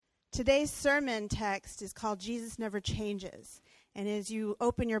Today's sermon text is called Jesus Never Changes. And as you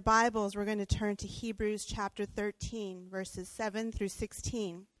open your Bibles, we're going to turn to Hebrews chapter 13, verses 7 through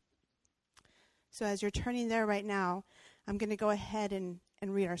 16. So as you're turning there right now, I'm going to go ahead and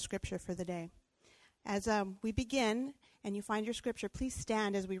read our scripture for the day. As we begin and you find your scripture, please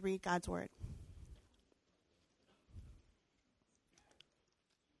stand as we read God's word.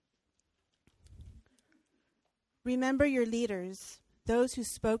 Remember your leaders, those who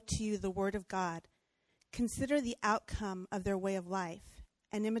spoke to you the word of God. Consider the outcome of their way of life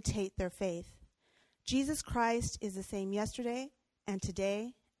and imitate their faith. Jesus Christ is the same yesterday and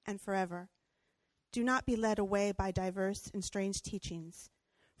today and forever. Do not be led away by diverse and strange teachings,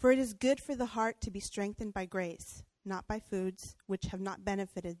 for it is good for the heart to be strengthened by grace, not by foods which have not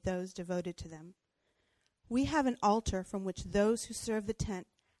benefited those devoted to them. We have an altar from which those who serve the tent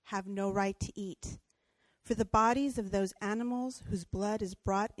have no right to eat. For the bodies of those animals whose blood is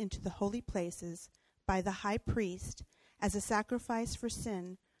brought into the holy places by the high priest as a sacrifice for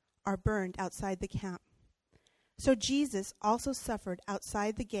sin are burned outside the camp. So Jesus also suffered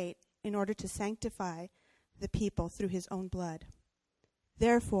outside the gate in order to sanctify the people through his own blood.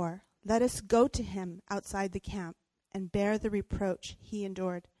 Therefore, let us go to him outside the camp and bear the reproach he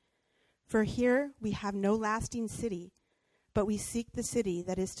endured. For here we have no lasting city, but we seek the city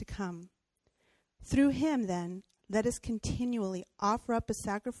that is to come. Through him, then, let us continually offer up a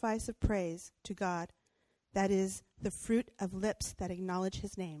sacrifice of praise to God, that is, the fruit of lips that acknowledge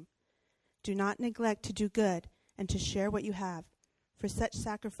his name. Do not neglect to do good and to share what you have, for such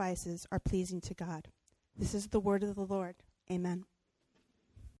sacrifices are pleasing to God. This is the word of the Lord. Amen.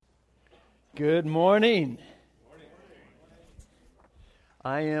 Good morning.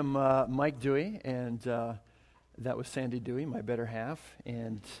 I am Mike Dewey, and that was Sandy Dewey, my better half,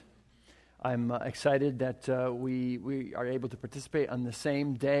 and I'm excited that we are able to participate on the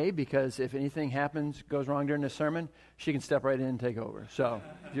same day, because if anything goes wrong during the sermon, she can step right in and take over. So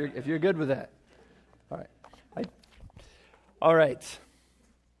if you're good with that. All right. All right.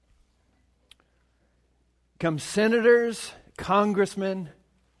 Come senators, congressmen,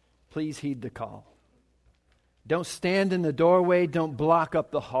 please heed the call. Don't stand in the doorway, don't block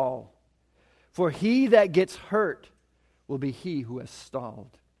up the hall. For he that gets hurt will be he who has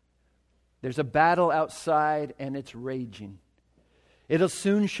stalled. There's a battle outside, and it's raging. It'll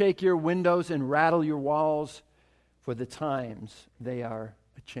soon shake your windows and rattle your walls, for the times they are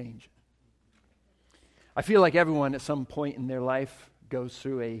a-changing. I feel like everyone at some point in their life goes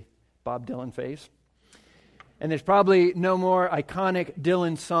through a Bob Dylan phase. And there's probably no more iconic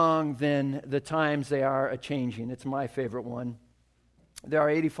Dylan song than The Times They Are A-Changing. It's my favorite one. There are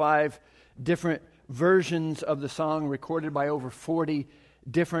 85 different versions of the song recorded by over 40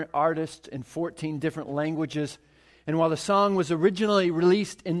 different artists in 14 different languages. And while the song was originally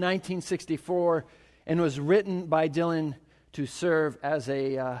released in 1964 and was written by Dylan to serve as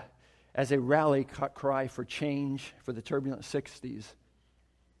a rally cry for change for the turbulent 60s,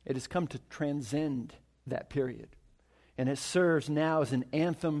 it has come to transcend that period. And it serves now as an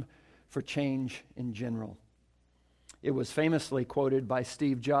anthem for change in general. It was famously quoted by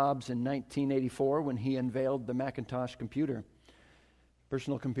Steve Jobs in 1984 when he unveiled the Macintosh computer.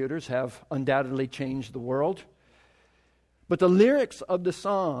 Personal computers have undoubtedly changed the world. But the lyrics of the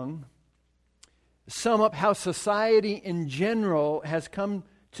song sum up how society in general has come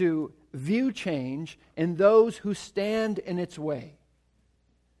to view change and those who stand in its way.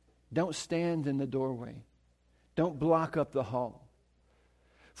 Don't stand in the doorway. Don't block up the hall.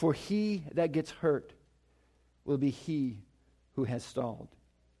 For he that gets hurt will be he who has stalled.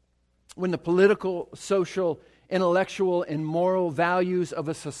 When the political, social, intellectual, and moral values of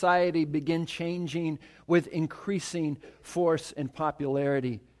a society begin changing with increasing force and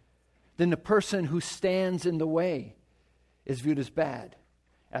popularity, then the person who stands in the way is viewed as bad,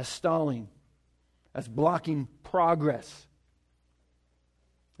 as stalling, as blocking progress.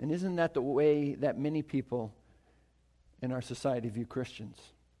 And isn't that the way that many people in our society view Christians?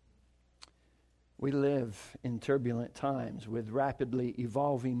 We live in turbulent times with rapidly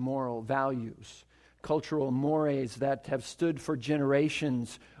evolving moral values, cultural mores that have stood for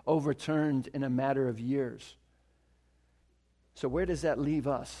generations, overturned in a matter of years. So where does that leave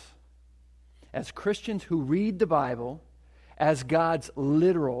us? As Christians who read the Bible as God's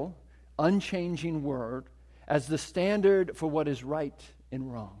literal, unchanging word, as the standard for what is right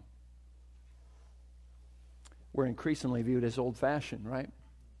and wrong. We're increasingly viewed as old-fashioned, right?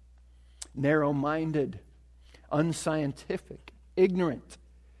 Narrow-minded, unscientific, ignorant,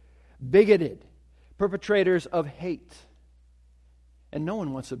 bigoted, perpetrators of hate. And no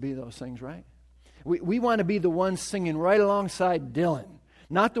one wants to be those things, right? We want to be the ones singing right alongside Dylan.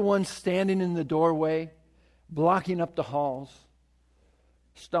 not the ones standing in the doorway, blocking up the halls,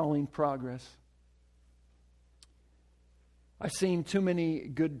 stalling progress. I've seen too many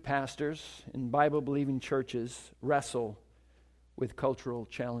good pastors in Bible-believing churches wrestle with cultural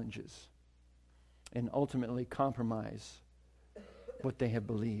challenges and ultimately compromise what they have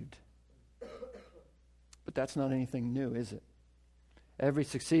believed. But that's not anything new, is it? Every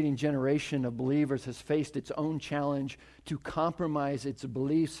succeeding generation of believers has faced its own challenge to compromise its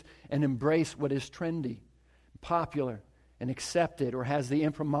beliefs and embrace what is trendy, popular, and accepted, or has the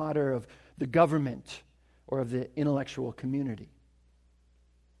imprimatur of the government or of the intellectual community.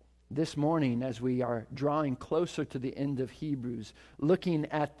 This morning, as we are drawing closer to the end of Hebrews, looking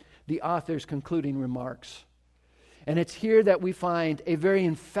at the author's concluding remarks, and it's here that we find a very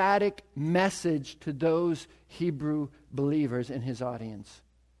emphatic message to those Hebrew believers in his audience.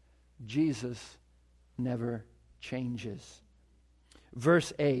 Jesus never changes.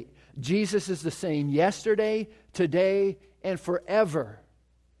 Verse 8, Jesus is the same yesterday, today, and forever.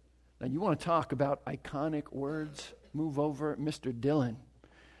 Now, you want to talk about iconic words? Move over, Mr. Dillon.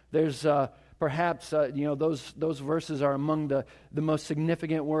 There's perhaps, those verses are among the most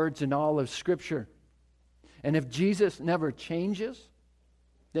significant words in all of Scripture. And if Jesus never changes,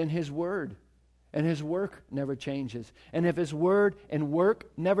 then his word and his work never changes. And if his word and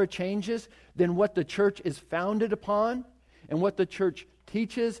work never changes, then what the church is founded upon and what the church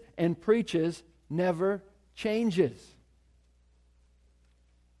teaches and preaches never changes.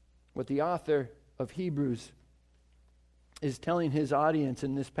 What the author of Hebrews is telling his audience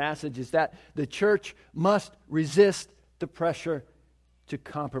in this passage is that the church must resist the pressure to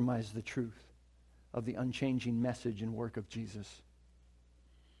compromise the truth of the unchanging message and work of Jesus.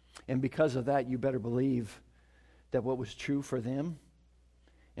 And because of that, you better believe that what was true for them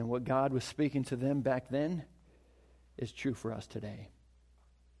and what God was speaking to them back then is true for us today.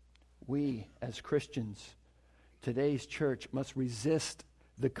 We, as Christians, today's church must resist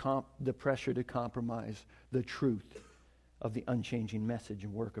the pressure to compromise the truth of the unchanging message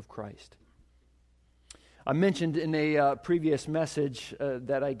and work of Christ. I mentioned in a previous message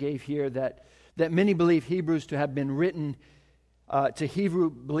that I gave here that many believe Hebrews to have been written to Hebrew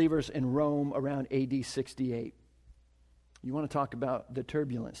believers in Rome around AD 68. You want to talk about the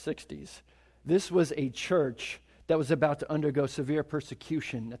turbulent 60s. This was a church that was about to undergo severe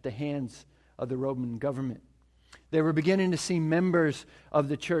persecution at the hands of the Roman government. They were beginning to see members of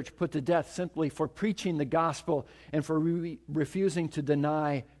the church put to death simply for preaching the gospel and for refusing to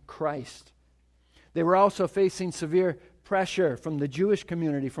deny Christ. They were also facing severe pressure from the Jewish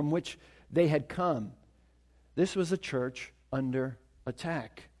community from which they had come. This was a church under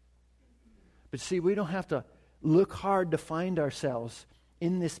attack. But see, we don't have to look hard to find ourselves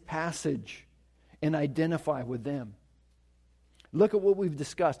in this passage and identify with them. Look at what we've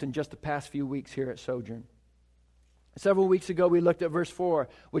discussed in just the past few weeks here at Sojourn. Several weeks ago, we looked at verse 4,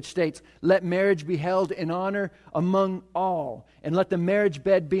 which states, "Let marriage be held in honor among all, and let the marriage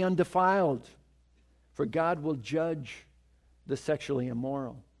bed be undefiled, for God will judge the sexually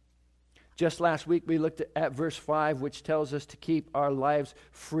immoral." Just last week, we looked at verse 5, which tells us to keep our lives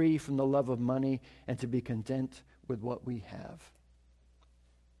free from the love of money and to be content with what we have.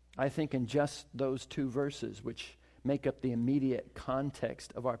 I think in just those two verses, which make up the immediate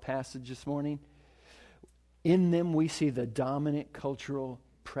context of our passage this morning, in them we see the dominant cultural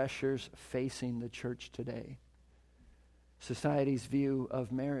pressures facing the church today. Society's view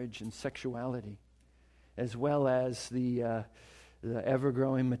of marriage and sexuality, as well as the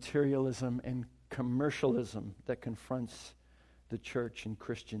ever-growing materialism and commercialism that confronts the church and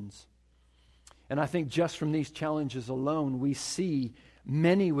Christians. And I think just from these challenges alone, we see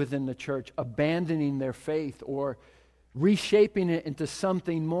many within the church abandoning their faith or reshaping it into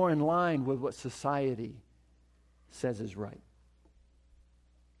something more in line with what society says is right.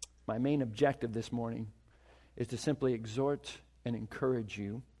 My main objective this morning is to simply exhort and encourage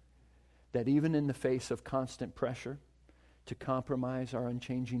you that even in the face of constant pressure to compromise our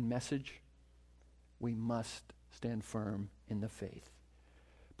unchanging message, we must stand firm in the faith,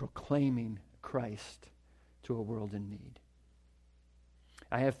 proclaiming Christ to a world in need.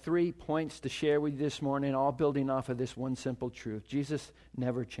 I have 3 points to share with you this morning, all building off of this one simple truth. Jesus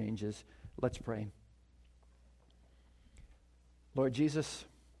never changes. Let's pray. Lord Jesus,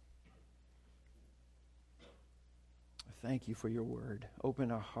 thank you for your word.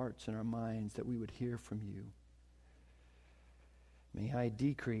 Open our hearts and our minds that we would hear from you. May I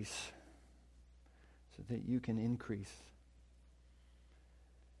decrease so that you can increase.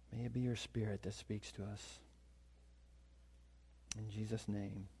 May it be your Spirit that speaks to us. In Jesus'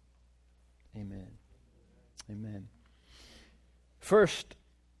 name, amen. Amen. First,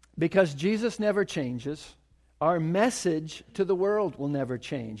 Because Jesus never changes, our message to the world will never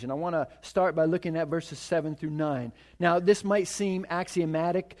change. And I want to start by looking at verses 7 through 9. Now, this might seem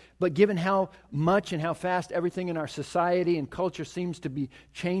axiomatic, but given how much and how fast everything in our society and culture seems to be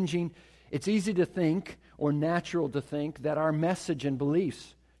changing, it's easy to think, or natural to think, that our message and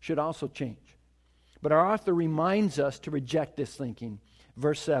beliefs should also change. But our author reminds us to reject this thinking.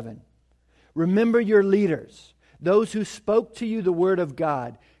 Verse 7, remember your leaders, those who spoke to you the word of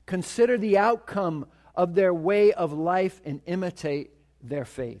God. Consider the outcome of their way of life and imitate their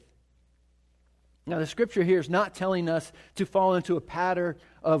faith. Now, the scripture here is not telling us to fall into a pattern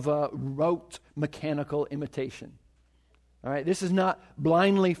of rote mechanical imitation. All right, this is not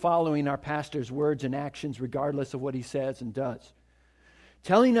blindly following our pastor's words and actions regardless of what he says and does.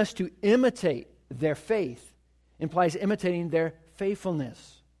 Telling us to imitate their faith implies imitating their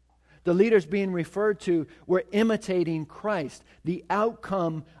faithfulness. The leaders being referred to were imitating Christ. The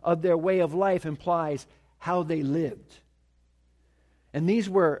outcome of their way of life implies how they lived. And these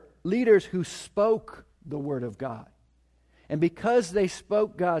were leaders who spoke the word of God. And because they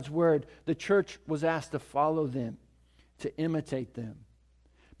spoke God's word, the church was asked to follow them, to imitate them.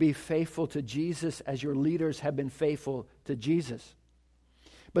 Be faithful to Jesus as your leaders have been faithful to Jesus.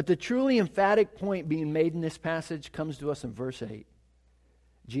 But the truly emphatic point being made in this passage comes to us in verse 8.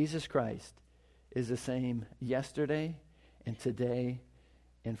 Jesus Christ is the same yesterday and today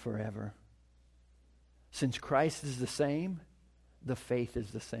and forever. Since Christ is the same, the faith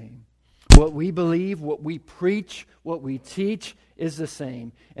is the same. What we believe, what we preach, what we teach is the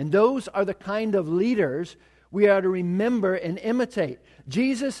same. And those are the kind of leaders we are to remember and imitate.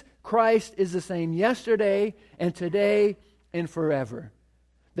 Jesus Christ is the same yesterday and today and forever.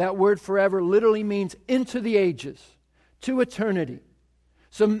 That word forever literally means into the ages, to eternity.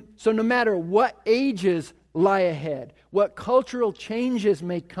 So no matter what ages lie ahead, what cultural changes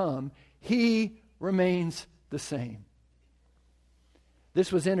may come, He remains the same.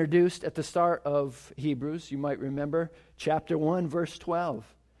 This was introduced at the start of Hebrews. You might remember chapter 1, verse 12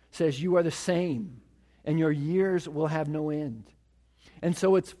 says, you are the same, and your years will have no end. And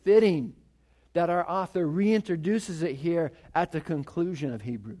so it's fitting that our author reintroduces it here at the conclusion of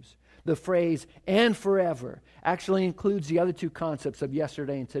Hebrews. The phrase, and forever, actually includes the other two concepts of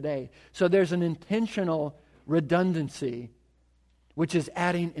yesterday and today. So there's an intentional redundancy, which is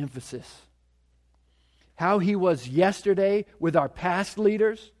adding emphasis. How He was yesterday with our past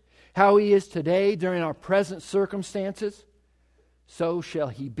leaders, how He is today during our present circumstances, so shall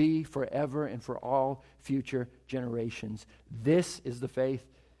He be forever and for all future generations. This is the faith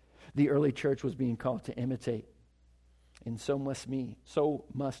the early church was being called to imitate. And so must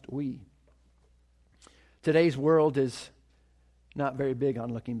we. Today's world is not very big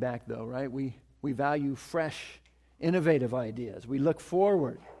on looking back, though, right? We value fresh, innovative ideas. We look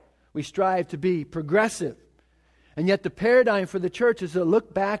forward. We strive to be progressive. And yet the paradigm for the church is to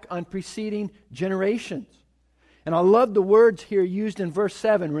look back on preceding generations. And I love the words here used in verse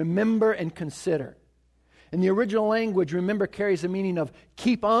 7, remember and consider. In the original language, remember carries the meaning of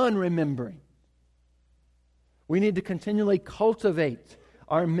keep on remembering. We need to continually cultivate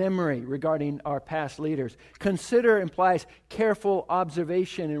our memory regarding our past leaders. Consider implies careful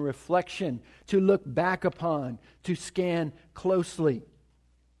observation and reflection, to look back upon, to scan closely.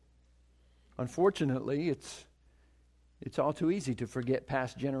 Unfortunately, it's all too easy to forget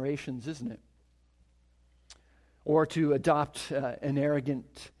past generations, isn't it? Or to adopt an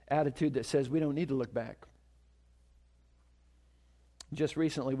arrogant attitude that says we don't need to look back. Just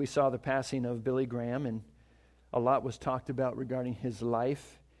recently we saw the passing of Billy Graham, and a lot was talked about regarding his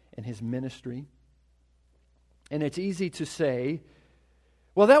life and his ministry. And it's easy to say,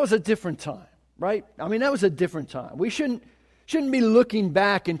 well, that was a different time, right? I mean, that was a different time. We shouldn't be looking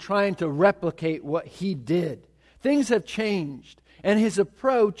back and trying to replicate what he did. Things have changed, and his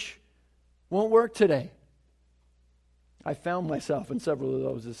approach won't work today. I found myself in several of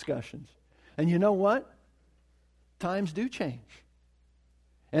those discussions. And you know what? Times do change.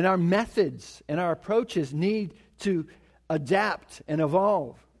 And our methods and our approaches need to adapt and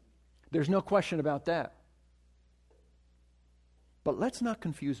evolve. There's no question about that. But let's not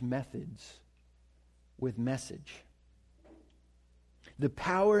confuse methods with message. The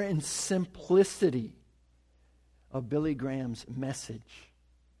power and simplicity of Billy Graham's message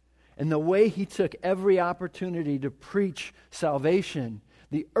and the way he took every opportunity to preach salvation,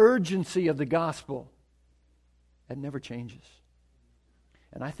 the urgency of the gospel, that never changes.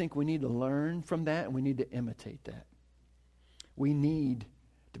 And I think we need to learn from that, and we need to imitate that. We need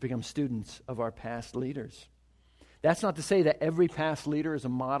to become students of our past leaders. That's not to say that every past leader is a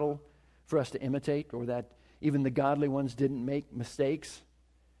model for us to imitate, or that even the godly ones didn't make mistakes.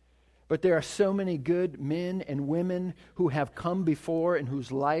 But there are so many good men and women who have come before and whose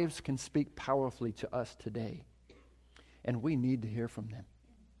lives can speak powerfully to us today. And we need to hear from them.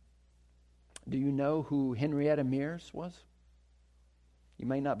 Do you know who Henrietta Mears was? You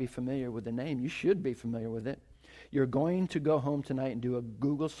may not be familiar with the name. You should be familiar with it. You're going to go home tonight and do a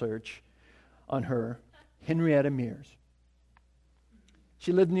Google search on her, Henrietta Mears.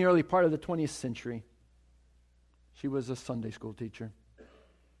 She lived in the early part of the 20th century. She was a Sunday school teacher.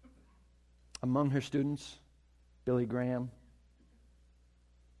 Among her students, Billy Graham,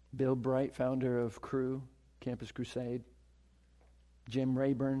 Bill Bright, founder of Cru, Campus Crusade, Jim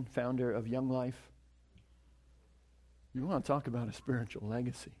Rayburn, founder of Young Life. You want to talk about a spiritual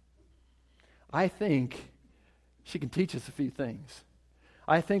legacy. I think she can teach us a few things.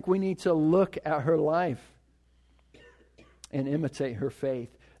 I think we need to look at her life and imitate her faith.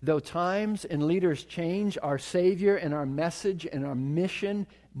 Though times and leaders change, our Savior and our message and our mission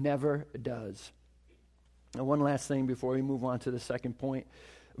never does. And one last thing before we move on to the second point.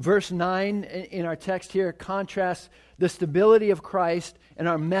 Verse 9 in our text here contrasts the stability of Christ and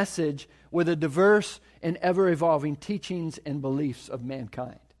our message with the diverse and ever-evolving teachings and beliefs of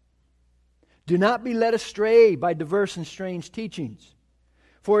mankind. Do not be led astray by diverse and strange teachings,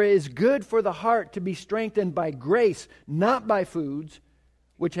 for it is good for the heart to be strengthened by grace, not by foods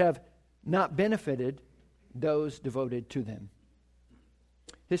which have not benefited those devoted to them.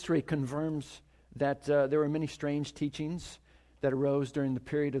 History confirms that there were many strange teachings that arose during the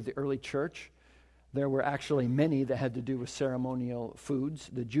period of the early church. There were actually many that had to do with ceremonial foods.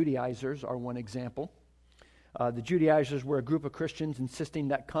 The Judaizers are one example. The Judaizers were a group of Christians insisting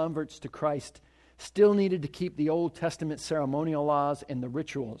that converts to Christ still needed to keep the Old Testament ceremonial laws and the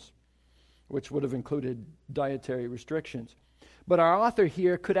rituals, which would have included dietary restrictions. But our author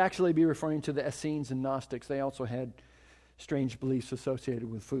here could actually be referring to the Essenes and Gnostics. They also had strange beliefs associated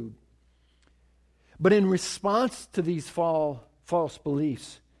with food. But in response to these false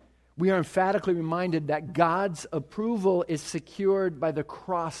beliefs, we are emphatically reminded that God's approval is secured by the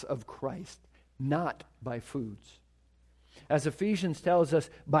cross of Christ, not by foods. As Ephesians tells us,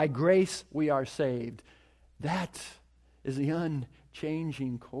 by grace we are saved. That is the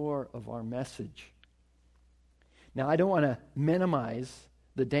unchanging core of our message. Now, I don't want to minimize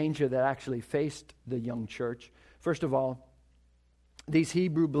the danger that actually faced the young church. First of all, these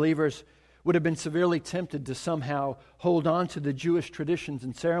Hebrew believers would have been severely tempted to somehow hold on to the Jewish traditions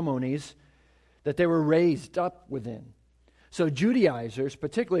and ceremonies that they were raised up within. So Judaizers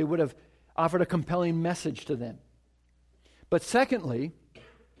particularly would have offered a compelling message to them. But secondly,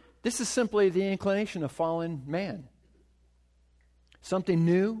 this is simply the inclination of fallen man. Something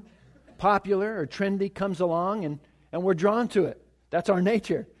new, popular, or trendy comes along and we're drawn to it. That's our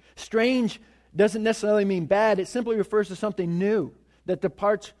nature. Strange doesn't necessarily mean bad. It simply refers to something new that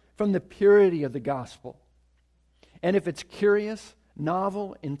departs from the purity of the gospel. And if it's curious,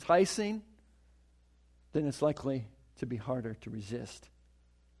 novel, enticing, then it's likely to be harder to resist.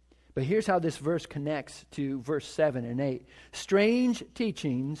 But here's how this verse connects to verse 7 and 8. Strange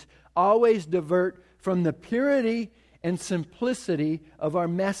teachings always divert from the purity and simplicity of our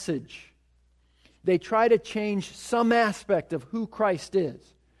message. They try to change some aspect of who Christ is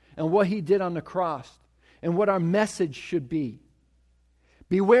and what He did on the cross and what our message should be.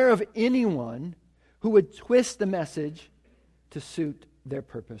 Beware of anyone who would twist the message to suit their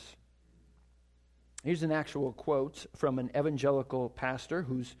purpose. Here's an actual quote from an evangelical pastor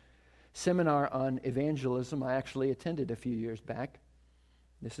whose seminar on evangelism I actually attended a few years back.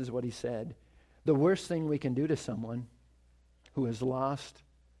 This is what he said. The worst thing we can do to someone who is lost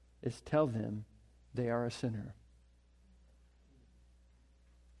is tell them they are a sinner.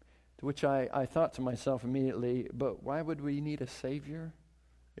 To which I thought to myself immediately, but why would we need a Savior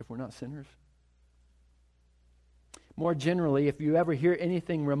if we're not sinners? More generally, if you ever hear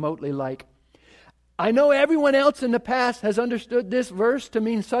anything remotely like, I know everyone else in the past has understood this verse to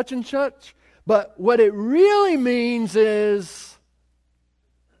mean such and such, but what it really means is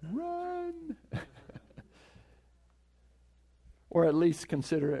run. Or at least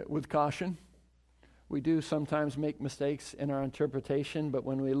consider it with caution. We do sometimes make mistakes in our interpretation, but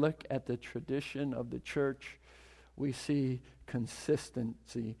when we look at the tradition of the church, we see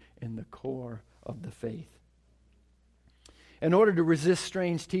consistency in the core of the faith. In order to resist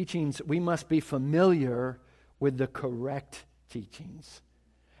strange teachings, we must be familiar with the correct teachings.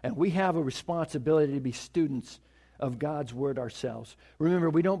 And we have a responsibility to be students of God's Word ourselves. Remember,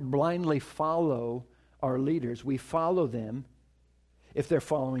 we don't blindly follow our leaders. We follow them if they're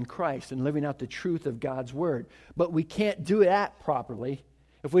following Christ and living out the truth of God's Word. But we can't do that properly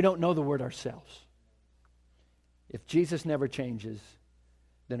if we don't know the Word ourselves. If Jesus never changes,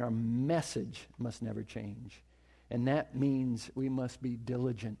 then our message must never change. And that means we must be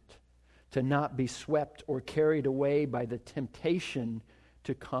diligent to not be swept or carried away by the temptation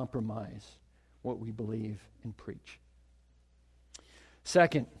to compromise what we believe and preach.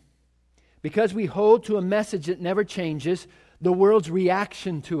 Second, because we hold to a message that never changes, the world's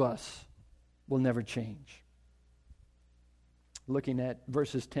reaction to us will never change. Looking at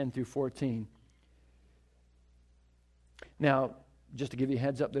verses 10 through 14. Now, just to give you a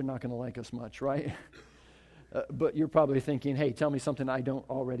heads up, they're not going to like us much, right? But you're probably thinking, hey, tell me something I don't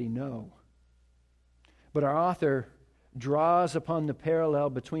already know. But our author draws upon the parallel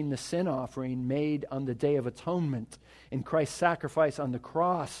between the sin offering made on the Day of Atonement and Christ's sacrifice on the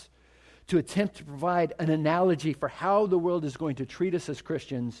cross to attempt to provide an analogy for how the world is going to treat us as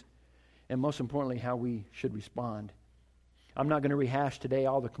Christians, and most importantly, how we should respond. I'm not going to rehash today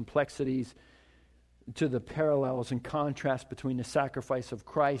all the complexities to the parallels and contrast between the sacrifice of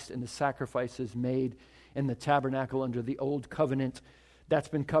Christ and the sacrifices made in the tabernacle under the Old Covenant. That's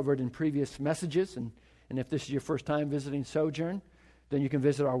been covered in previous messages, and if this is your first time visiting Sojourn, then you can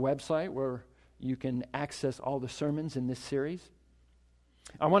visit our website where you can access all the sermons in this series.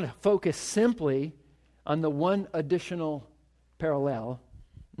 I want to focus simply on the one additional parallel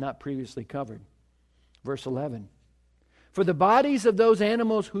not previously covered. Verse 11. For the bodies of those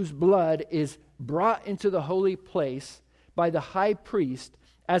animals whose blood is brought into the holy place by the high priest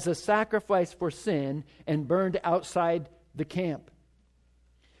as a sacrifice for sin and burned outside the camp.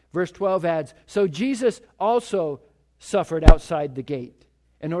 Verse 12 adds, so Jesus also suffered outside the gate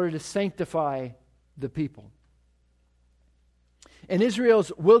in order to sanctify the people. In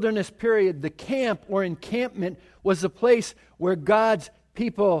Israel's wilderness period, the camp or encampment was the place where God's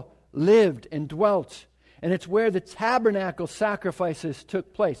people lived and dwelt. And it's where the tabernacle sacrifices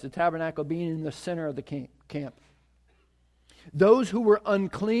took place, the tabernacle being in the center of the camp. Those who were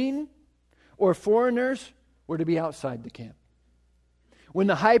unclean or foreigners were to be outside the camp. When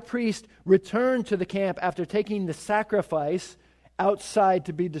the high priest returned to the camp after taking the sacrifice outside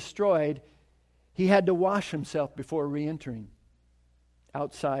to be destroyed, he had to wash himself before re-entering.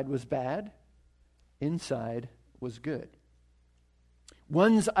 Outside was bad, inside was good.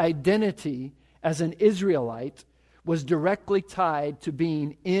 One's identity as an Israelite was directly tied to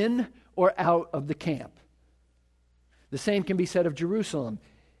being in or out of the camp. The same can be said of Jerusalem.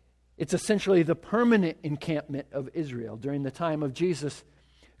 It's essentially the permanent encampment of Israel. During the time of Jesus,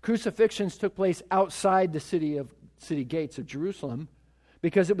 crucifixions took place outside the city gates of Jerusalem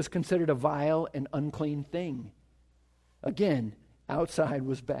because it was considered a vile and unclean thing. Again, outside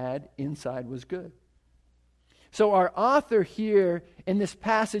was bad, inside was good. So our author here in this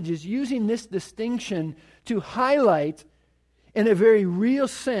passage is using this distinction to highlight in a very real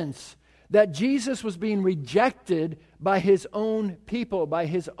sense that Jesus was being rejected by his own people, by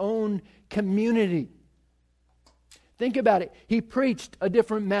his own community. Think about it. He preached a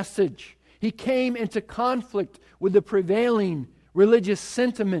different message. He came into conflict with the prevailing religious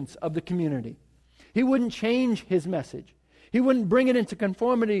sentiments of the community. He wouldn't change his message. He wouldn't bring it into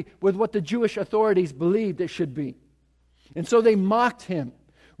conformity with what the Jewish authorities believed it should be. And so they mocked him,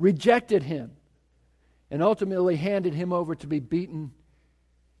 rejected him, and ultimately handed him over to be beaten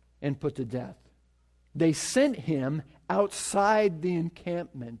and put to death. They sent him outside the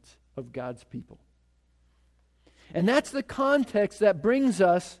encampment of God's people. And that's the context that brings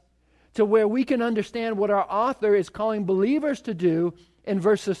us to where we can understand what our author is calling believers to do in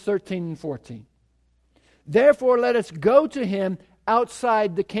verses 13 and 14. Therefore, let us go to him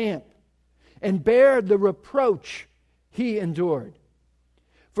outside the camp and bear the reproach he endured.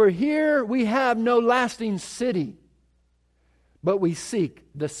 For here we have no lasting city, but we seek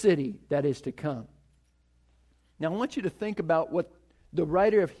the city that is to come. Now, I want you to think about what the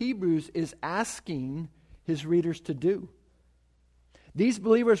writer of Hebrews is asking his readers to do. These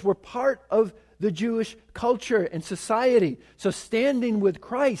believers were part of the Jewish culture and society, so standing with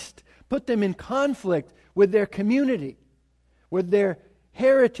Christ put them in conflict with their community, with their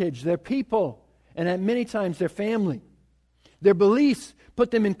heritage, their people, and at many times their family. Their beliefs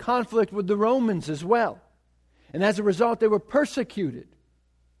put them in conflict with the Romans as well. And as a result, they were persecuted.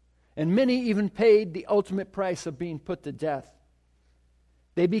 And many even paid the ultimate price of being put to death.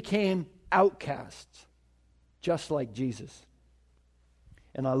 They became outcasts, just like Jesus.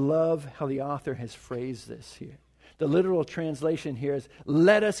 And I love how the author has phrased this here. The literal translation here is,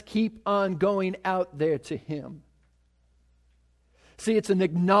 let us keep on going out there to him. See, it's an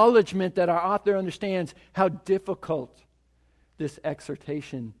acknowledgement that our author understands how difficult this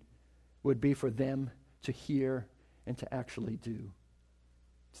exhortation would be for them to hear and to actually do.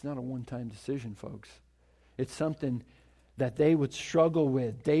 It's not a one-time decision, folks. It's something that they would struggle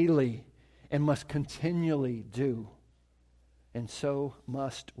with daily and must continually do. And so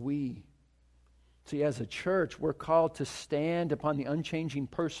must we. See, as a church, we're called to stand upon the unchanging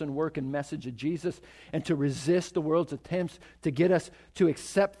person, work, and message of Jesus and to resist the world's attempts to get us to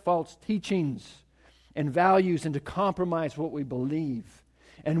accept false teachings and values and to compromise what we believe.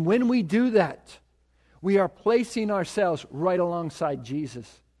 And when we do that, we are placing ourselves right alongside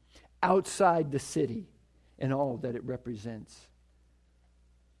Jesus, outside the city and all that it represents.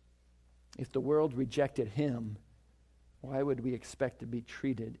 If the world rejected him, why would we expect to be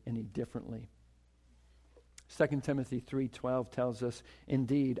treated any differently? 2 Timothy 3:12 tells us,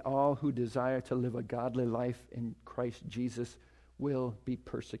 indeed, all who desire to live a godly life in Christ Jesus will be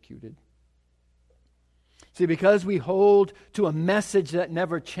persecuted. See, because we hold to a message that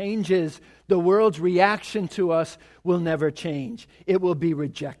never changes, the world's reaction to us will never change. It will be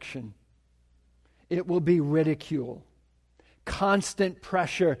rejection. It will be ridicule. Constant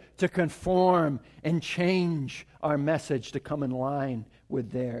pressure to conform and change our message to come in line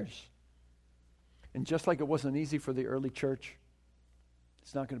with theirs. And just like it wasn't easy for the early church,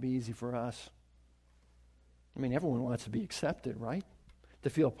 it's not going to be easy for us. I mean, everyone wants to be accepted, right? To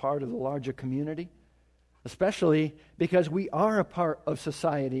feel part of the larger community. Especially because we are a part of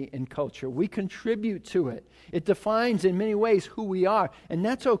society and culture. We contribute to it. It defines in many ways who we are, and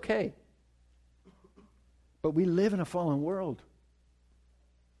that's okay. But we live in a fallen world.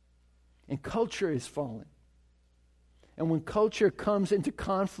 And culture is fallen. And when culture comes into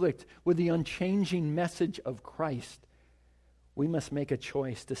conflict with the unchanging message of Christ, we must make a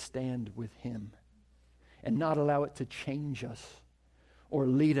choice to stand with him and not allow it to change us or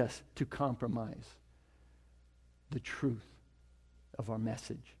lead us to compromise the truth of our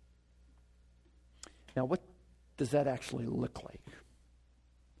message. Now, what does that actually look like?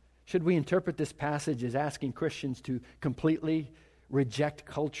 Should we interpret this passage as asking Christians to completely reject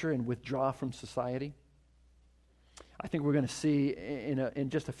culture and withdraw from society? I think we're going to see in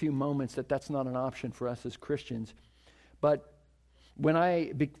just a few moments that that's not an option for us as Christians. But when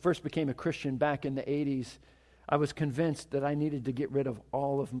I first became a Christian back in the 80s, I was convinced that I needed to get rid of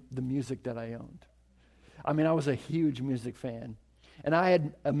all of the music that I owned. I mean, I was a huge music fan. And I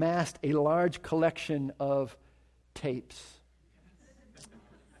had amassed a large collection of tapes.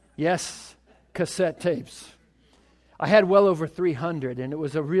 Yes, cassette tapes. I had well over 300, and it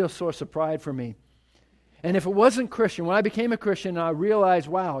was a real source of pride for me. And if it wasn't Christian, when I became a Christian, I realized,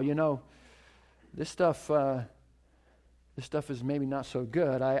 wow, this stuff is maybe not so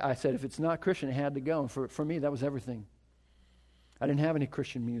good. I said, if it's not Christian, it had to go. And for me, that was everything. I didn't have any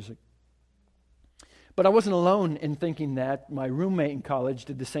Christian music. But I wasn't alone in thinking that. My roommate in college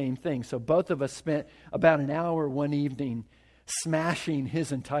did the same thing. So both of us spent about an hour one evening smashing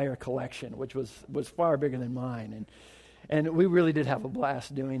his entire collection, which was far bigger than mine. And we really did have a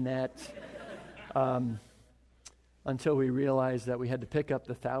blast doing that. Until we realized that we had to pick up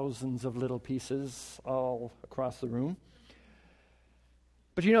the thousands of little pieces all across the room.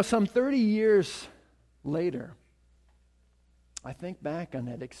 But some 30 years later, I think back on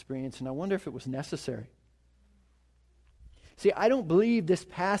that experience and I wonder if it was necessary. See, I don't believe this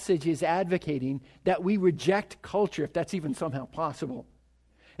passage is advocating that we reject culture, if that's even somehow possible.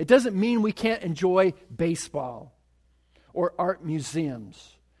 It doesn't mean we can't enjoy baseball or art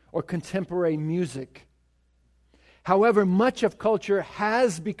museums or contemporary music. However, much of culture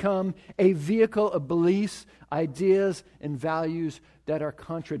has become a vehicle of beliefs, ideas, and values that are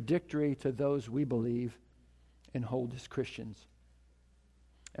contradictory to those we believe and hold as Christians.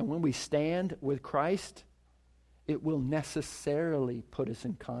 And when we stand with Christ, it will necessarily put us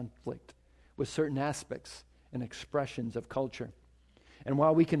in conflict with certain aspects and expressions of culture. And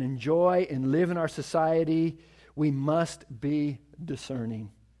while we can enjoy and live in our society, we must be discerning.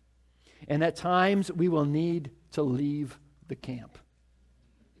 And at times, we will need to leave the camp.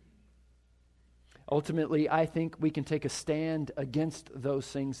 Ultimately, I think we can take a stand against those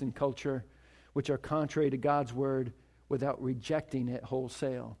things in culture which are contrary to God's word without rejecting it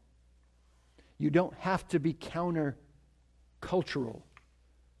wholesale. You don't have to be counter-cultural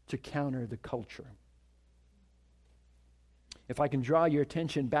to counter the culture. If I can draw your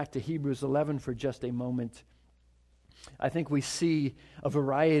attention back to Hebrews 11 for just a moment, I think we see a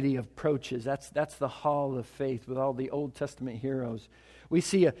variety of approaches. That's the hall of faith with all the Old Testament heroes. We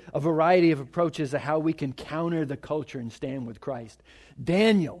see a variety of approaches to how we can counter the culture and stand with Christ.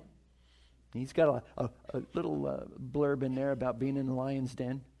 Daniel, he's got a little blurb in there about being in the lion's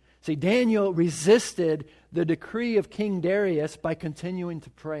den. See, Daniel resisted the decree of King Darius by continuing to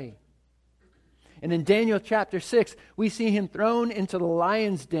pray. And in Daniel chapter 6, we see him thrown into the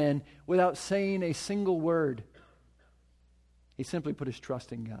lion's den without saying a single word. He simply put his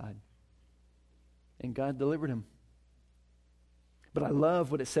trust in God. And God delivered him. But I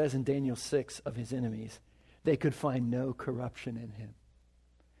love what it says in Daniel 6 of his enemies. They could find no corruption in him.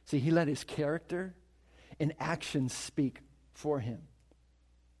 See, he let his character and actions speak for him.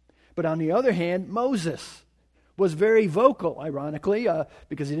 But on the other hand, Moses was very vocal, ironically,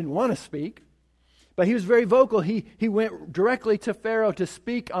 because he didn't want to speak. But he was very vocal. He went directly to Pharaoh to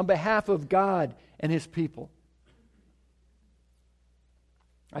speak on behalf of God and his people.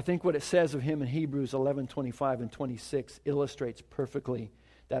 I think what it says of him in Hebrews 11:25 and 26 illustrates perfectly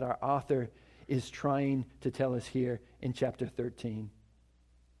that our author is trying to tell us here in chapter 13.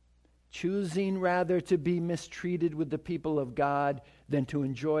 Choosing rather to be mistreated with the people of God than to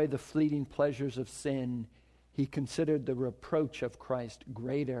enjoy the fleeting pleasures of sin, he considered the reproach of Christ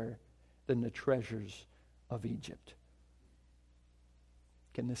greater than the treasures of Egypt.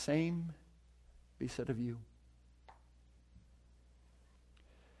 Can the same be said of you?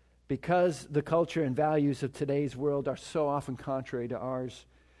 Because the culture and values of today's world are so often contrary to ours,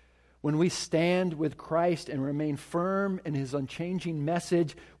 when we stand with Christ and remain firm in his unchanging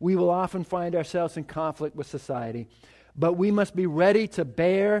message, we will often find ourselves in conflict with society. But we must be ready to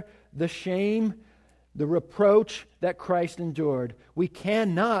bear the shame, the reproach that Christ endured. We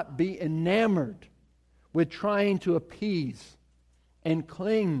cannot be enamored with trying to appease and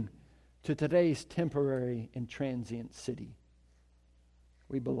cling to today's temporary and transient city.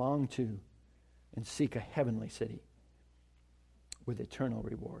 We belong to and seek a heavenly city with eternal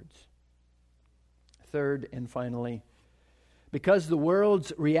rewards. Third and finally, because the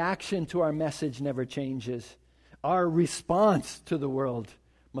world's reaction to our message never changes, our response to the world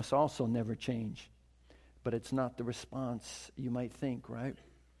must also never change. But it's not the response you might think, right?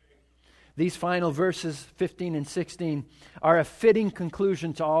 These final verses, 15 and 16, are a fitting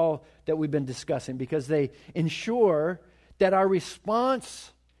conclusion to all that we've been discussing because they ensure that our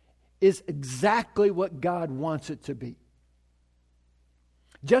response is exactly what God wants it to be.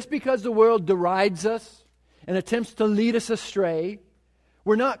 Just because the world derides us and attempts to lead us astray,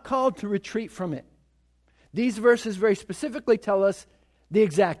 we're not called to retreat from it. These verses very specifically tell us the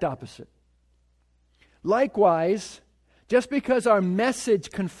exact opposite. Likewise, just because our message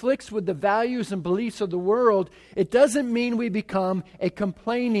conflicts with the values and beliefs of the world, it doesn't mean we become a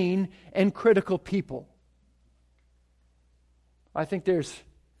complaining and critical people. I think there's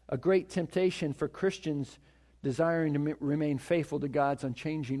a great temptation for Christians desiring to remain faithful to God's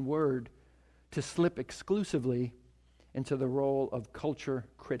unchanging word to slip exclusively into the role of culture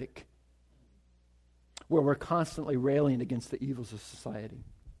critic, where we're constantly railing against the evils of society.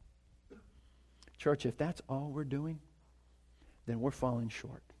 Church, if that's all we're doing, then we're falling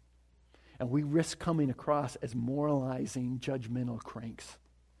short. And we risk coming across as moralizing, judgmental cranks.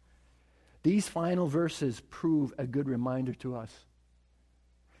 These final verses prove a good reminder to us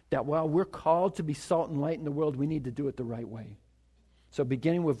that while we're called to be salt and light in the world, we need to do it the right way. So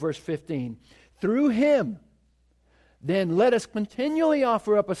beginning with verse 15, through him, then let us continually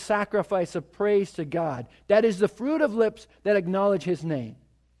offer up a sacrifice of praise to God. That is the fruit of lips that acknowledge his name.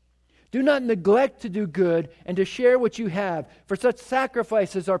 Do not neglect to do good and to share what you have, for such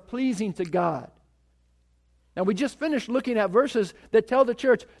sacrifices are pleasing to God. Now, we just finished looking at verses that tell the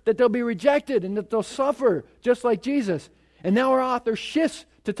church that they'll be rejected and that they'll suffer just like Jesus. And now our author shifts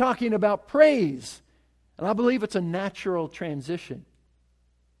to talking about praise. And I believe it's a natural transition.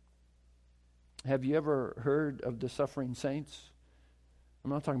 Have you ever heard of the Suffering Saints?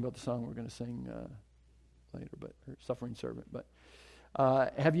 I'm not talking about the song we're going to sing later, but Suffering Servant. But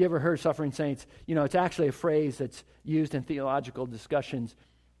have you ever heard Suffering Saints? You know, it's actually a phrase that's used in theological discussions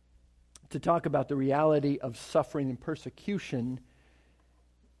to talk about the reality of suffering and persecution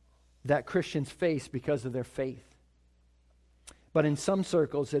that Christians face because of their faith. But in some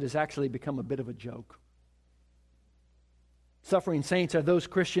circles, it has actually become a bit of a joke. Suffering saints are those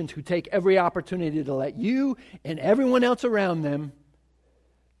Christians who take every opportunity to let you and everyone else around them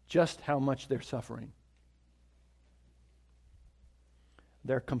just how much they're suffering.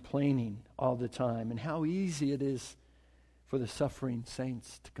 They're complaining all the time. And how easy it is for the suffering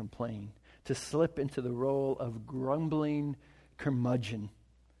saints to complain, to slip into the role of grumbling curmudgeon.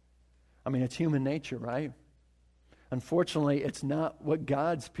 I mean, it's human nature, right? Unfortunately, it's not what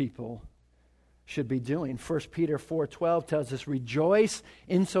God's people should be doing. 1 Peter 4:12 tells us, rejoice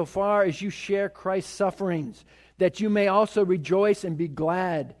insofar as you share Christ's sufferings, that you may also rejoice and be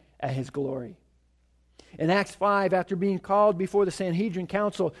glad at his glory. In Acts 5, after being called before the Sanhedrin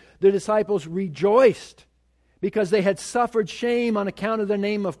council, the disciples rejoiced because they had suffered shame on account of the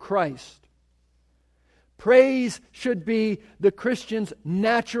name of Christ. Praise should be the Christian's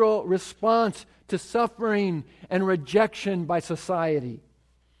natural response to suffering and rejection by society.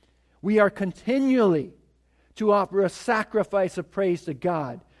 We are continually to offer a sacrifice of praise to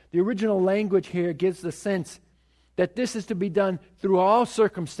God. The original language here gives the sense that this is to be done through all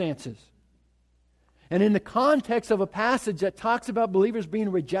circumstances. And in the context of a passage that talks about believers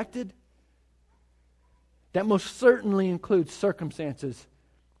being rejected, that most certainly includes circumstances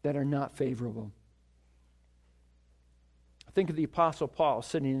that are not favorable. Think of the Apostle Paul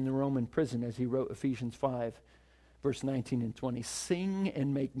sitting in the Roman prison as he wrote Ephesians 5, verse 19 and 20. Sing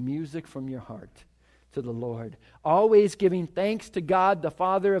and make music from your heart to the Lord, always giving thanks to God, the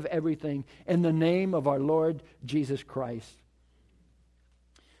Father of everything, in the name of our Lord Jesus Christ.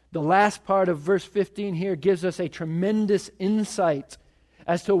 The last part of verse 15 here gives us a tremendous insight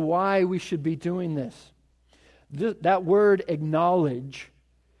as to why we should be doing this. That word acknowledge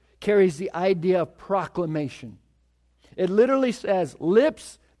carries the idea of proclamation. It literally says,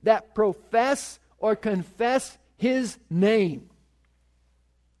 lips that profess or confess His name.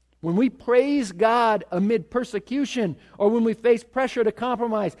 When we praise God amid persecution or when we face pressure to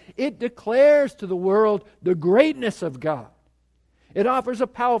compromise, it declares to the world the greatness of God. It offers a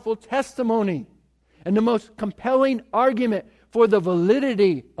powerful testimony and the most compelling argument for the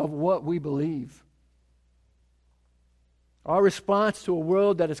validity of what we believe. Our response to a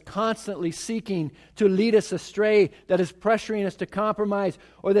world that is constantly seeking to lead us astray, that is pressuring us to compromise,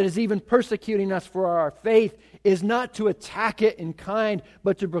 or that is even persecuting us for our faith, is not to attack it in kind,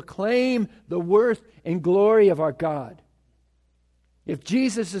 but to proclaim the worth and glory of our God. If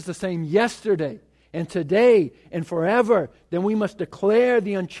Jesus is the same yesterday and today and forever, then we must declare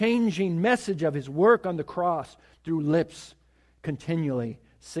the unchanging message of His work on the cross through lips continually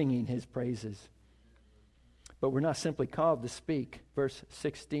singing His praises. But we're not simply called to speak. Verse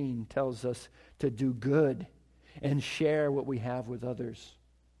 16 tells us to do good and share what we have with others.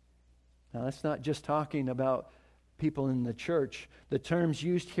 Now, that's not just talking about people in the church. The terms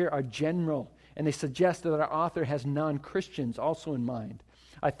used here are general, and they suggest that our author has non-Christians also in mind.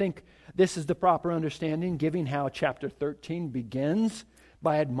 I think this is the proper understanding, given how chapter 13 begins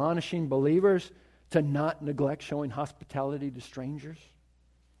by admonishing believers to not neglect showing hospitality to strangers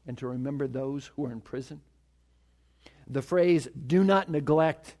and to remember those who are in prison. The phrase, do not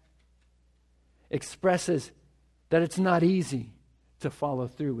neglect, expresses that it's not easy to follow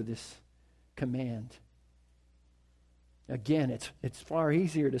through with this command. Again, it's far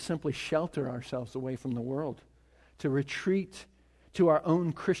easier to simply shelter ourselves away from the world, to retreat to our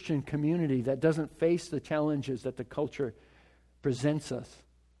own Christian community that doesn't face the challenges that the culture presents us.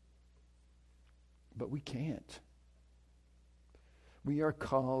 But we can't. We are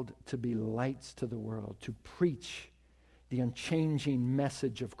called to be lights to the world, to preach the unchanging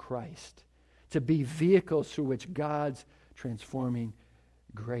message of Christ, to be vehicles through which God's transforming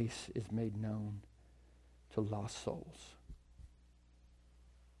grace is made known to lost souls.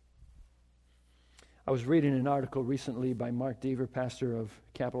 I was reading an article recently by Mark Deaver, pastor of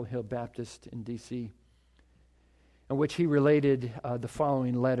Capitol Hill Baptist in D.C., in which he related the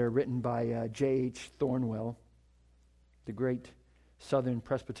following letter written by J.H. Thornwell, the great Southern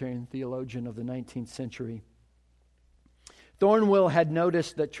Presbyterian theologian of the 19th century. Thornwell had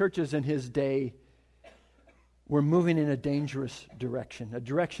noticed that churches in his day were moving in a dangerous direction, a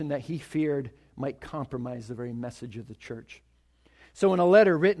direction that he feared might compromise the very message of the church. So in a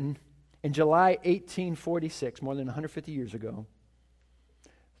letter written in July 1846, more than 150 years ago,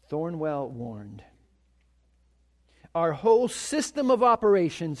 Thornwell warned, "Our whole system of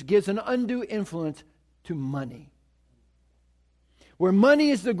operations gives an undue influence to money. Where money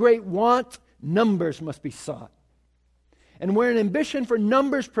is the great want, numbers must be sought. And where an ambition for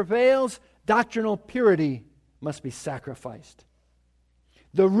numbers prevails, doctrinal purity must be sacrificed.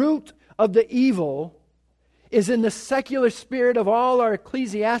 The root of the evil is in the secular spirit of all our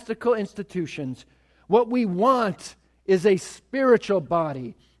ecclesiastical institutions. What we want is a spiritual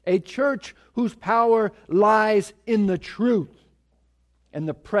body, a church whose power lies in the truth and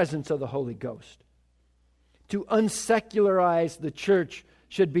the presence of the Holy Ghost. To unsecularize the church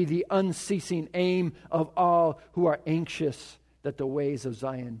should be the unceasing aim of all who are anxious that the ways of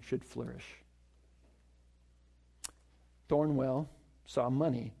Zion should flourish." Thornwell saw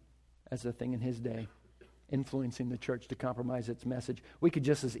money as a thing in his day, influencing the church to compromise its message. We could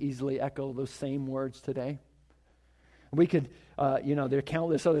just as easily echo those same words today. We could, there are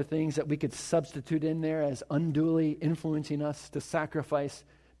countless other things that we could substitute in there as unduly influencing us to sacrifice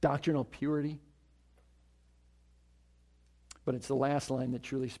doctrinal purity. But it's the last line that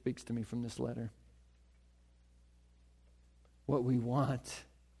truly speaks to me from this letter. What we want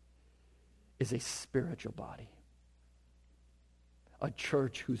is a spiritual body. A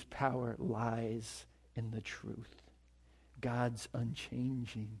church whose power lies in the truth. God's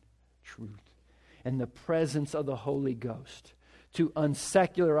unchanging truth. And the presence of the Holy Ghost to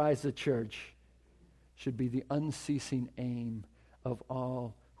unsecularize the church should be the unceasing aim of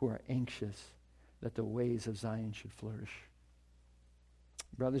all who are anxious that the ways of Zion should flourish.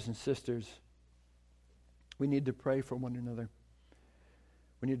 Brothers and sisters, we need to pray for one another.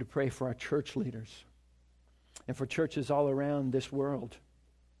 We need to pray for our church leaders and for churches all around this world.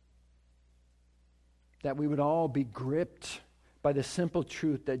 That we would all be gripped by the simple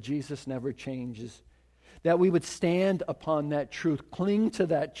truth that Jesus never changes. That we would stand upon that truth, cling to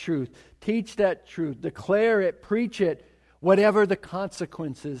that truth, teach that truth, declare it, preach it, whatever the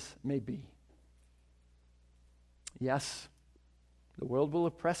consequences may be. Yes, the world will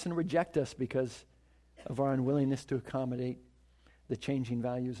oppress and reject us because of our unwillingness to accommodate the changing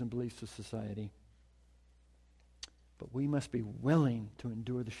values and beliefs of society. But we must be willing to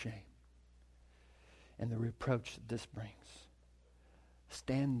endure the shame and the reproach that this brings.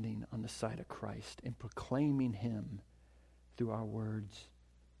 Standing on the side of Christ and proclaiming Him through our words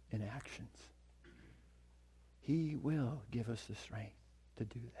and actions. He will give us the strength to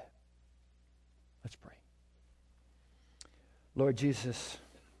do that. Let's pray. Lord Jesus,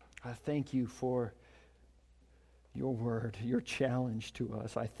 I thank you for your word, your challenge to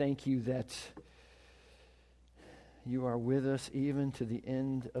us. I thank you that you are with us even to the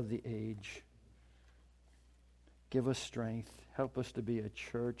end of the age. Give us strength. Help us to be a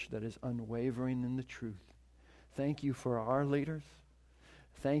church that is unwavering in the truth. Thank you for our leaders.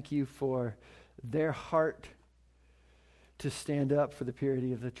 Thank you for their heart to stand up for the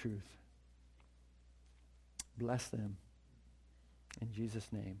purity of the truth. Bless them. In Jesus'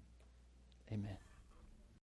 name, amen.